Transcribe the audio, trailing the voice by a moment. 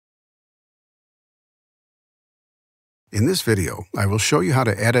In this video, I will show you how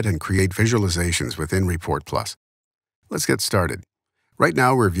to edit and create visualizations within ReportPlus. Let's get started. Right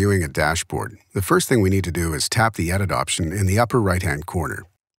now we're viewing a dashboard. The first thing we need to do is tap the Edit option in the upper right-hand corner.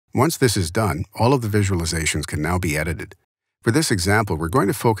 Once this is done, all of the visualizations can now be edited. For this example, we're going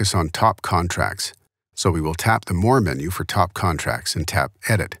to focus on top contracts. So we will tap the More menu for top contracts and tap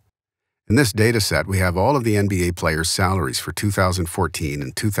Edit. In this dataset, we have all of the NBA players' salaries for 2014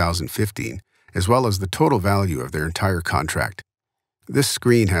 and 2015, as well as the total value of their entire contract. This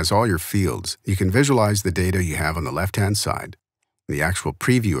screen has all your fields. You can visualize the data you have on the left-hand side. The actual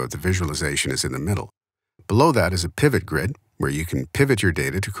preview of the visualization is in the middle. Below that is a pivot grid, where you can pivot your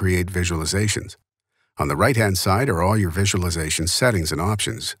data to create visualizations. On the right-hand side are all your visualization settings and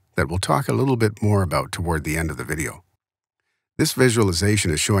options that we'll talk a little bit more about toward the end of the video. This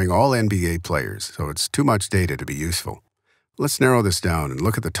visualization is showing all NBA players, so it's too much data to be useful. Let's narrow this down and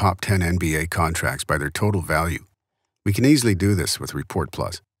look at the top 10 NBA contracts by their total value. We can easily do this with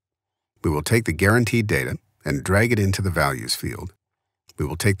ReportPlus. We will take the guaranteed data and drag it into the values field. We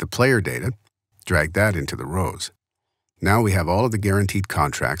will take the player data, drag that into the rows. Now we have all of the guaranteed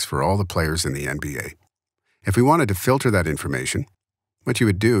contracts for all the players in the NBA. If we wanted to filter that information, what you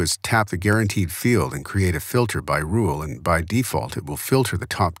would do is tap the guaranteed field and create a filter by rule, and by default it will filter the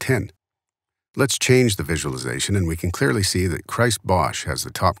top 10. Let's change the visualization and we can clearly see that Christ Bosh has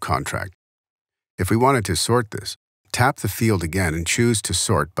the top contract. If we wanted to sort this, tap the field again and choose to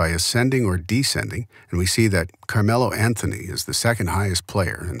sort by ascending or descending, and we see that Carmelo Anthony is the second highest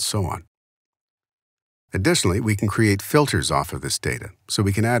player, and so on. Additionally, we can create filters off of this data, so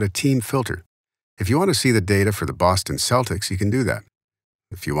we can add a team filter. If you want to see the data for the Boston Celtics, you can do that.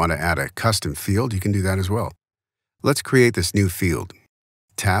 If you want to add a custom field, you can do that as well. Let's create this new field.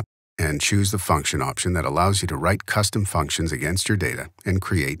 Tap and choose the function option that allows you to write custom functions against your data and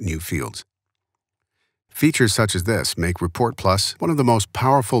create new fields. Features such as this make ReportPlus one of the most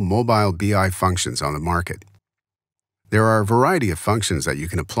powerful mobile BI functions on the market. There are a variety of functions that you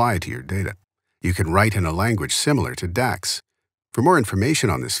can apply to your data. You can write in a language similar to DAX. For more information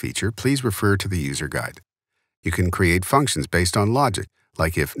on this feature, please refer to the user guide. You can create functions based on logic,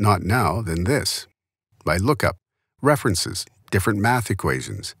 like if not now, then this, by lookup, references, different math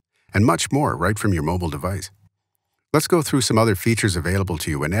equations, and much more right from your mobile device. Let's go through some other features available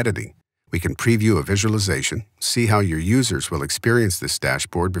to you when editing. We can preview a visualization, see how your users will experience this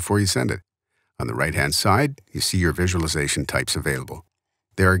dashboard before you send it. On the right-hand side, you see your visualization types available.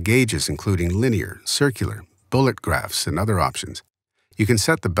 There are gauges including linear, circular, bullet graphs, and other options. You can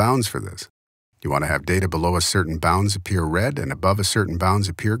set the bounds for this. You want to have data below a certain bounds appear red and above a certain bounds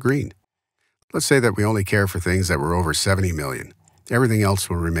appear green. Let's say that we only care for things that were over 70 million. Everything else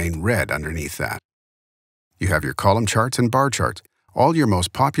will remain red underneath that. You have your column charts and bar charts, all your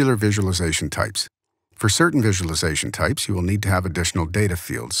most popular visualization types. For certain visualization types, you will need to have additional data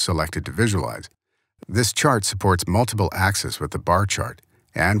fields selected to visualize. This chart supports multiple axes with the bar chart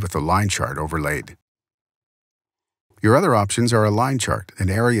and with the line chart overlaid. Your other options are a line chart, an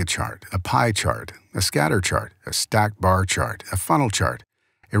area chart, a pie chart, a scatter chart, a stacked bar chart, a funnel chart,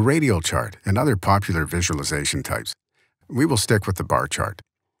 a radial chart, and other popular visualization types. We will stick with the bar chart.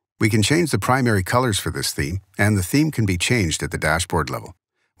 We can change the primary colors for this theme, and the theme can be changed at the dashboard level.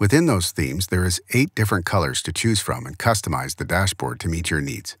 Within those themes, there is 8 different colors to choose from and customize the dashboard to meet your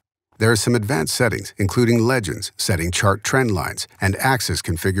needs. There are some advanced settings, including legends, setting chart trend lines, and axis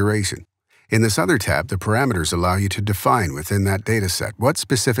configuration. In this other tab, the parameters allow you to define within that dataset what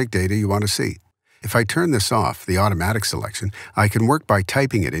specific data you want to see. If I turn this off, the automatic selection, I can work by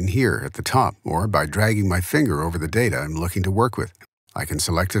typing it in here at the top or by dragging my finger over the data I'm looking to work with. I can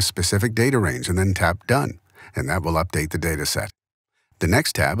select a specific data range and then tap Done, and that will update the dataset. The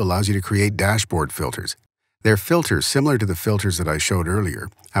next tab allows you to create dashboard filters. They're filters similar to the filters that I showed earlier,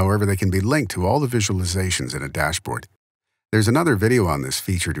 however they can be linked to all the visualizations in a dashboard. There's another video on this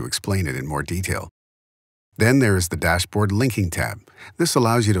feature to explain it in more detail. Then there is the Dashboard Linking tab. This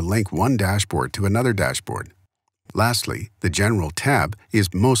allows you to link one dashboard to another dashboard. Lastly, the General tab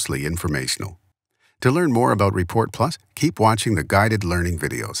is mostly informational. To learn more about ReportPlus, keep watching the guided learning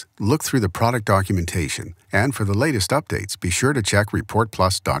videos, look through the product documentation, and for the latest updates, be sure to check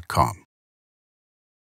reportplus.com.